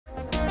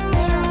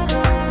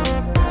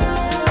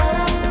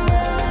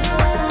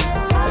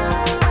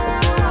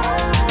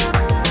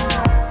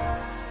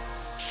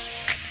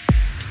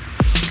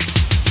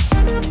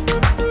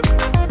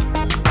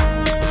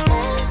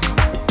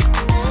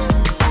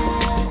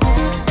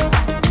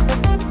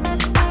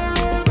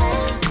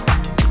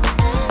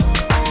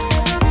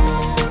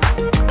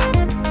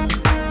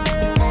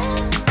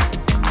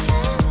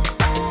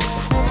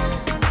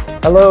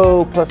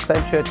Hello,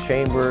 Placentia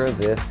Chamber.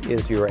 This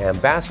is your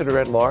ambassador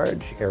at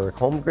large, Eric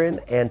Holmgren,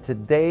 and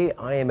today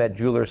I am at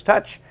Jeweler's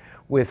Touch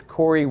with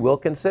Corey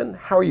Wilkinson.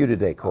 How are you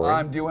today, Corey?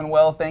 I'm doing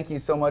well. Thank you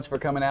so much for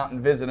coming out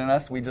and visiting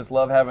us. We just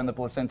love having the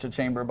Placentia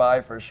Chamber by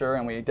for sure,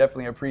 and we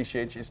definitely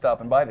appreciate you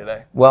stopping by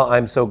today. Well,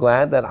 I'm so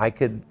glad that I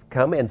could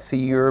come and see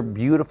your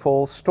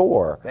beautiful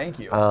store. Thank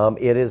you.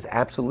 It is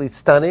absolutely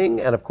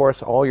stunning, and of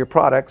course, all your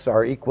products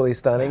are equally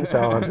stunning,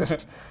 so I'm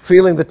just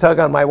feeling the tug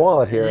on my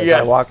wallet here as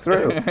I walk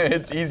through.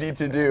 It's easy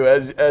to do,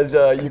 as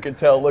you can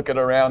tell looking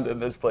around in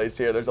this place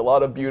here. There's a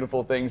lot of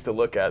beautiful things to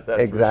look at, that's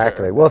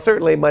Exactly. for sure. Well,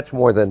 certainly much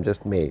more than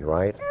just me,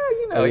 right? Yeah,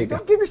 you know, you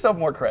don't give yourself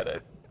more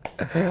credit.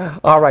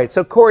 All right,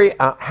 so Corey,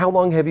 how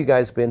long have you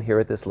guys been here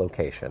at this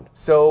location?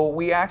 So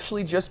we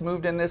actually just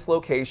moved in this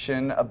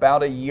location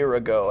about a year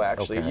ago,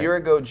 actually. Okay. A year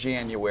ago,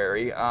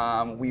 January.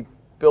 We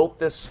built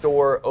this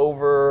store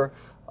over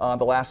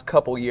the last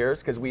couple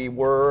years because we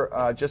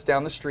were just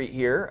down the street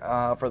here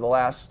for the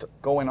last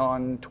going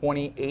on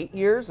 28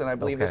 years, and I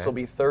believe this will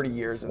be 30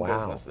 years in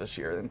business this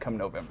year, and come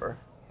November.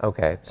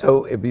 Okay,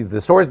 so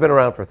the store's been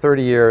around for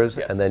 30 years,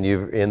 Yes. and then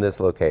you're in this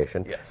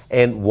location. Yes.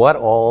 And what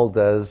all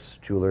does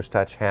Jeweler's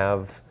Touch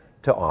have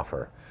to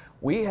offer?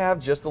 We have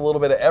just a little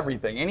bit of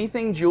everything.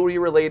 Anything jewelry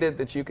related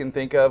that you can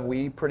think of,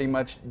 we pretty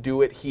much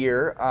do it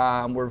here.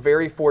 We're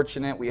very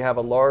fortunate. We have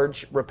a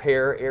large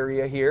repair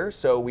area here,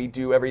 so we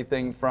do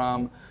everything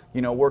from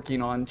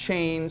working on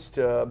chains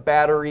to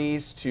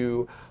batteries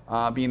to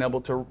being able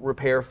to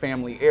repair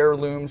family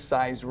heirlooms,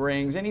 size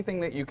rings, anything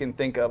that you can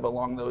think of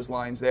along those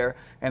lines there.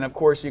 And of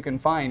course you can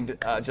find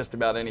just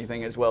about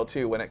anything as well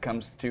too when it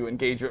comes to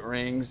engagement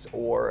rings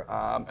or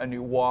a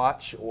new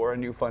watch or a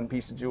new fun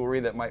piece of jewelry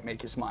that might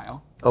make you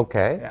smile.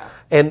 Okay.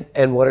 Yeah.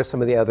 And what are some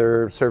of the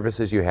other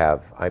services you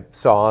have? I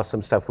saw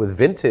some stuff with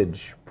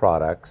vintage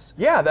products.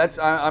 Yeah,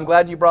 I'm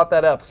glad you brought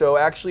that up. So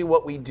actually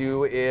what we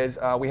do is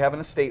we have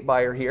an estate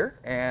buyer here,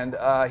 and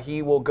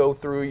he will go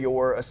through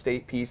your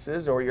estate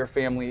pieces or your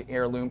family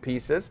heirloom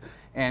pieces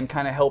and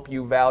kind of help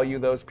you value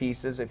those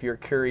pieces if you're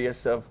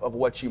curious of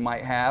what you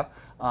might have.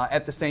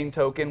 At the same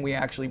token, we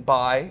actually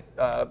buy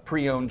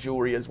pre-owned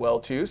jewelry as well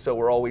too, so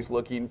we're always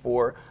looking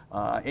for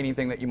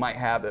anything that you might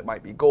have that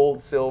might be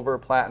gold, silver,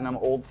 platinum,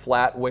 old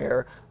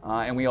flatware,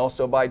 and we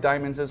also buy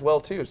diamonds as well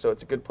too, so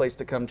it's a good place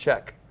to come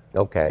check.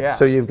 Okay, Yeah.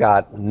 so you've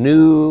got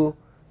new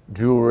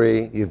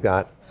jewelry, you've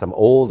got some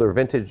old or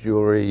vintage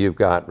jewelry, you've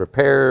got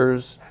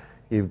repairs,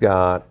 you've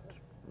got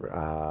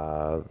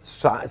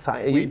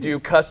we do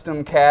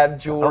custom CAD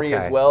jewelry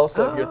as well,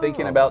 so if you're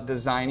thinking Oh. about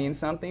designing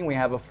something, we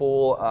have a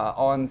full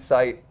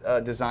on-site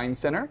design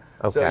center.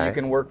 So you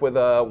can work with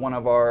one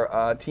of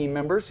our team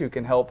members who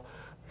can help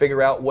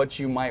figure out what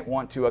you might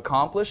want to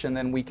accomplish, and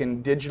then we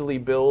can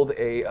digitally build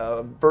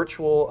a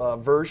virtual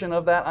version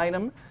of that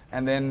item.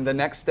 And then the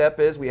next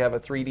step is we have a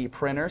 3D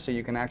printer, so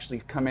you can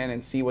actually come in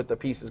and see what the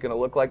piece is going to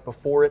look like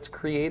before it's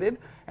created.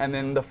 And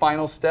then the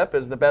final step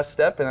is the best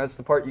step, and that's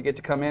the part you get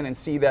to come in and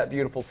see that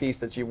beautiful piece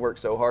that you've worked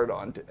so hard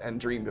on and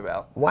dreamed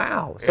about.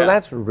 Wow, so Yeah.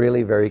 that's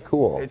really very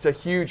cool. It's a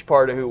huge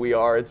part of who we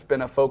are. It's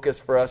been a focus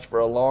for us for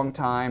a long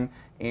time,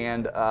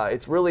 and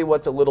it's really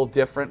what's a little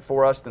different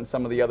for us than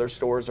some of the other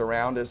stores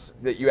around is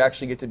that you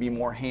actually get to be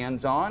more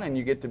hands-on and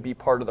you get to be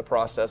part of the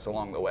process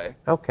along the way.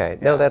 Okay,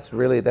 no, that's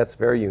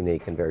very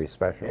unique and very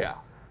special. Yeah.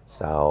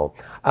 So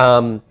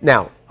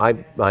now,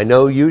 I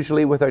know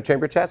usually with our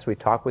chamber chats we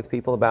talk with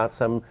people about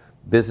some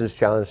business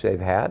challenge they've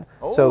had.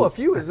 Oh, so, a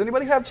few. Does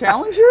anybody have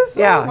challenges?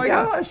 Yeah, oh my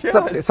gosh,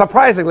 yes.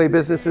 Surprisingly,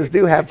 businesses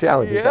do have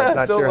challenges. I'm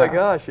not Yes, oh sure my how.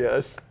 gosh,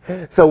 yes.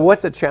 So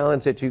what's a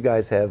challenge that you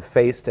guys have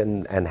faced,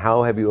 and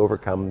how have you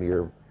overcome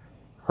your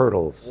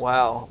hurdles?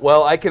 Wow.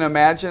 Well, I can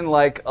imagine,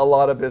 like a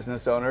lot of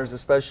business owners,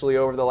 especially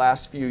over the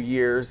last few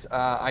years,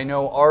 I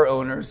know our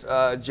owners,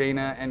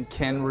 Jana and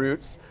Ken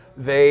Roots,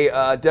 they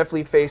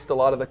definitely faced a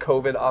lot of the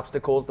COVID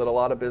obstacles that a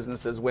lot of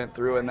businesses went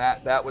through, and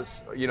that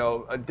was,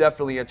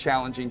 definitely a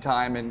challenging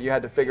time, and you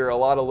had to figure a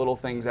lot of little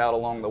things out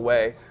along the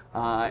way.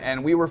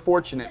 And we were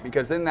fortunate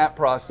because in that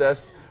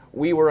process,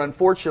 we were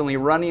unfortunately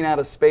running out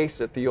of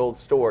space at the old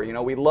store.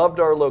 We loved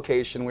our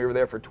location. We were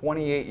there for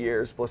 28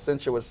 years.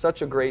 Placentia was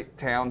such a great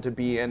town to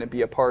be in and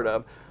be a part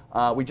of.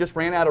 We just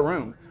ran out of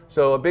room.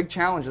 So a big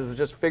challenge was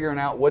just figuring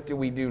out what do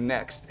we do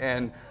next.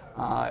 And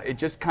it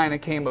just kind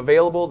of came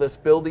available, this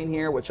building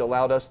here, which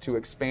allowed us to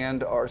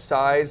expand our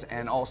size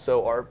and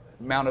also our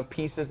amount of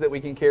pieces that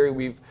we can carry.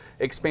 We've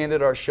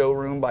expanded our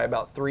showroom by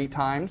about 3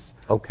 times.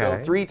 Okay.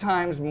 So 3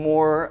 times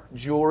more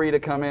jewelry to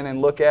come in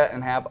and look at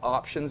and have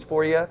options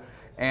for you.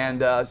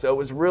 And so it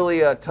was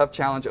really a tough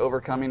challenge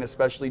overcoming,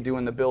 especially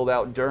doing the build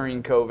out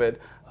during COVID.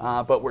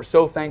 But we're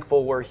so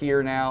thankful we're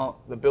here now.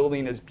 The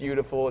building is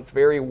beautiful. It's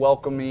very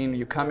welcoming.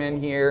 You come in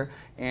here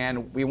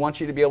and we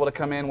want you to be able to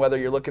come in whether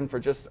you're looking for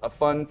just a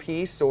fun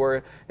piece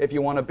or if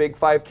you want a big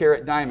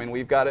 5-carat diamond.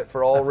 We've got it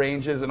for all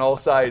ranges and all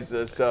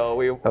sizes. So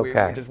we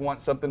just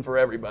want something for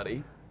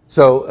everybody.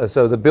 So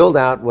the build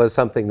out was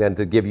something then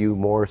to give you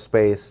more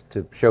space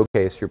to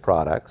showcase your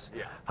products.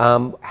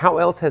 Yeah. How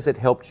else has it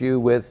helped you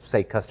with,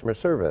 say, customer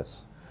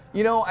service?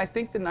 I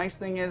think the nice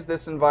thing is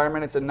this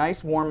environment, it's a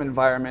nice warm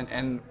environment,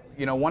 and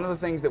you know, one of the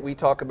things that we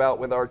talk about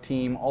with our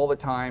team all the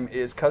time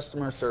is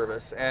customer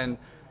service. And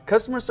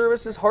customer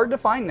service is hard to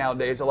find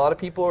nowadays. A lot of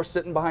people are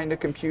sitting behind a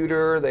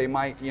computer. They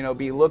might, you know,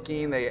 be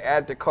looking, they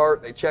add to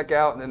cart, they check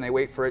out, and then they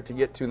wait for it to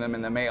get to them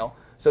in the mail.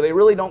 So they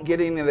really don't get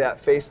into that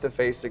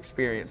face-to-face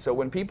experience. So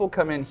when people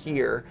come in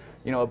here,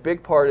 you know, a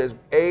big part is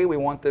A, we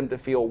want them to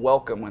feel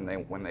welcome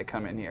when they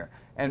come in here.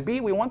 And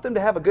B, we want them to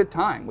have a good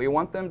time. We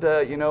want them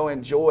to, you know,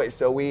 enjoy.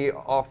 So we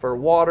offer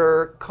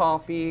water,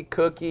 coffee,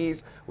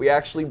 cookies. We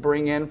actually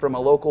bring in from a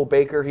local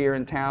baker here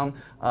in town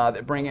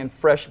that bring in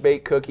fresh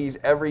baked cookies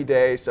every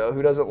day. So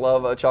who doesn't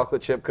love a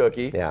chocolate chip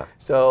cookie? Yeah.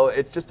 So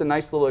it's just a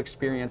nice little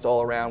experience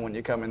all around when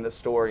you come in the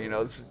store. You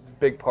know, it's a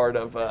big part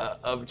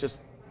of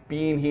just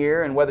being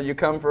here, and whether you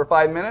come for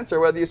 5 minutes or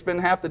whether you spend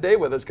half the day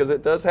with us, because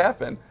it does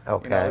happen.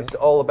 Okay. You know, it's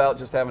all about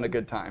just having a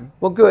good time.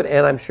 Well, good,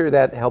 and I'm sure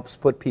that helps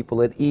put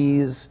people at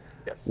ease.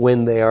 Yes.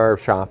 When they are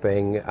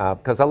shopping,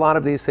 because a lot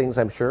of these things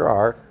I'm sure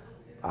are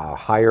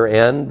higher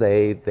end,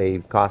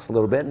 they cost a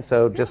little bit, and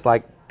so just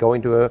like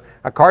going to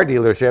a car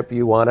dealership,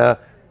 you want to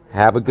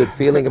have a good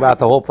feeling about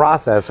the whole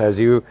process as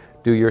you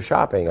do your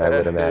shopping, I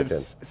would imagine.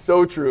 It's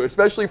so true,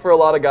 especially for a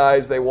lot of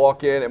guys. They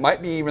walk in, it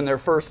might be even their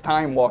first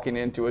time walking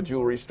into a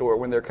jewelry store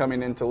when they're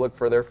coming in to look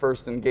for their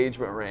first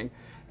engagement ring,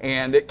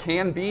 and it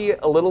can be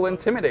a little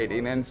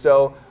intimidating. And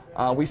so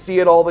we see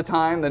it all the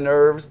time, the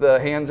nerves, the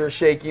hands are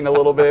shaking a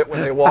little bit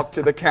when they walk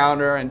to the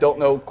counter and don't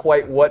know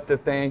quite what to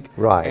think.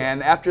 Right.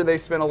 And after they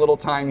spend a little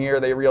time here,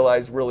 they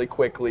realize really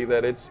quickly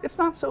that it's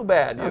not so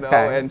bad, you know.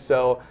 And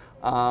so,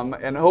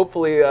 and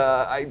hopefully,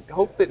 I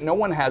hope that no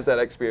one has that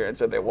experience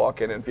that they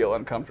walk in and feel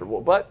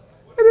uncomfortable. But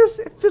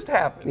it just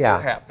happens. Yeah.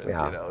 It happens,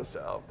 Yeah. you know.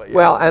 So, but yeah.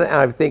 Well, and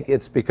I think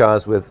it's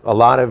because with a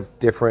lot of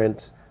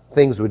different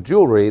things with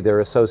jewelry,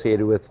 they're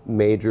associated with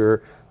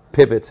major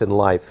pivots in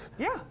life.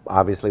 Yeah.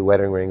 Obviously,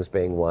 wedding rings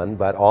being one,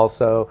 but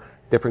also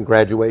different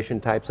graduation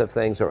types of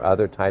things or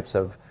other types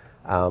of,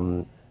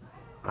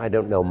 I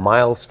don't know,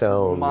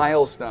 milestones.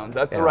 Milestones,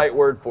 that's the right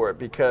word for it,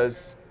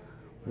 because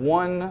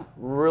one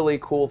really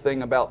cool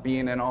thing about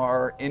being in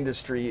our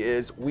industry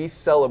is we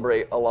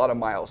celebrate a lot of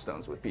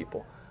milestones with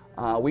people.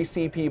 We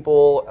see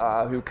people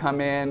who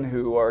come in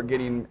who are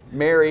getting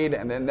married,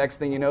 and then next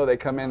thing you know, they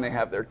come in, they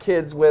have their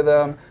kids with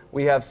them.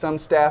 We have some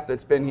staff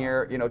that's been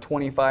here, you know,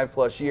 25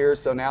 plus years,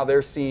 so now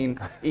they're seeing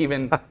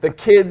even the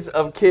kids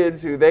of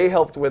kids who they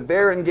helped with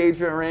their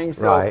engagement rings.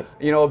 So,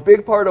 you know, a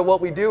big part of what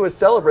we do is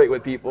celebrate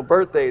with people,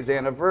 birthdays,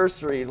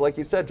 anniversaries, like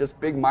you said,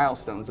 just big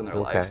milestones in their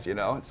lives, you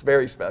know. It's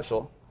very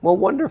special. Well,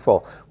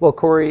 wonderful. Well,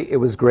 Corey, it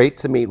was great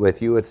to meet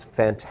with you. It's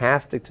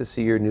fantastic to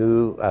see your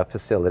new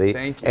facility.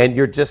 Thank you. And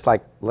you're just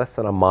like less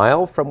than a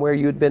mile from where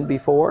you'd been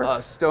before?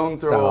 A stone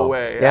throw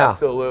away, yeah.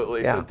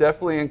 Absolutely. Yeah. So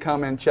definitely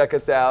come and check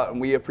us out,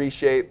 and we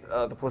appreciate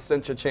the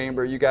Placentia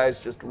Chamber. You guys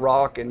just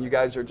rock, and you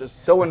guys are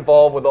just so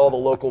involved with all the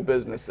local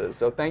businesses.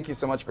 So thank you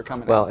so much for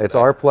coming out Well, today. it's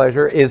our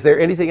pleasure. Is there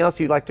anything else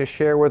you'd like to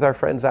share with our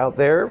friends out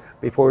there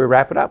before we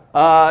wrap it up?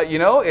 You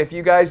know, if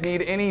you guys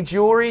need any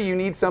jewelry, you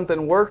need something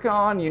to work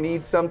on, you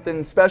need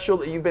something special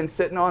that you've been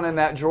sitting on in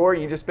that drawer,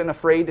 you've just been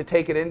afraid to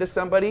take it into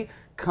somebody,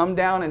 come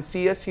down and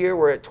see us here.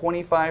 We're at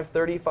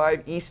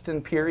 2535 East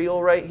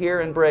Imperial right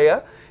here in Brea,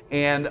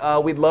 and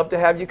we'd love to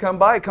have you come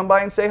by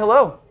and say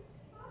hello.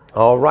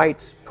 All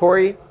right,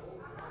 Corey,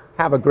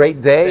 have a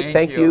great day.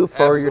 Thank you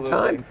for Absolutely.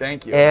 your time.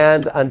 Thank you.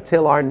 And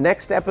until our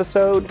next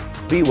episode,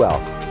 be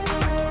well.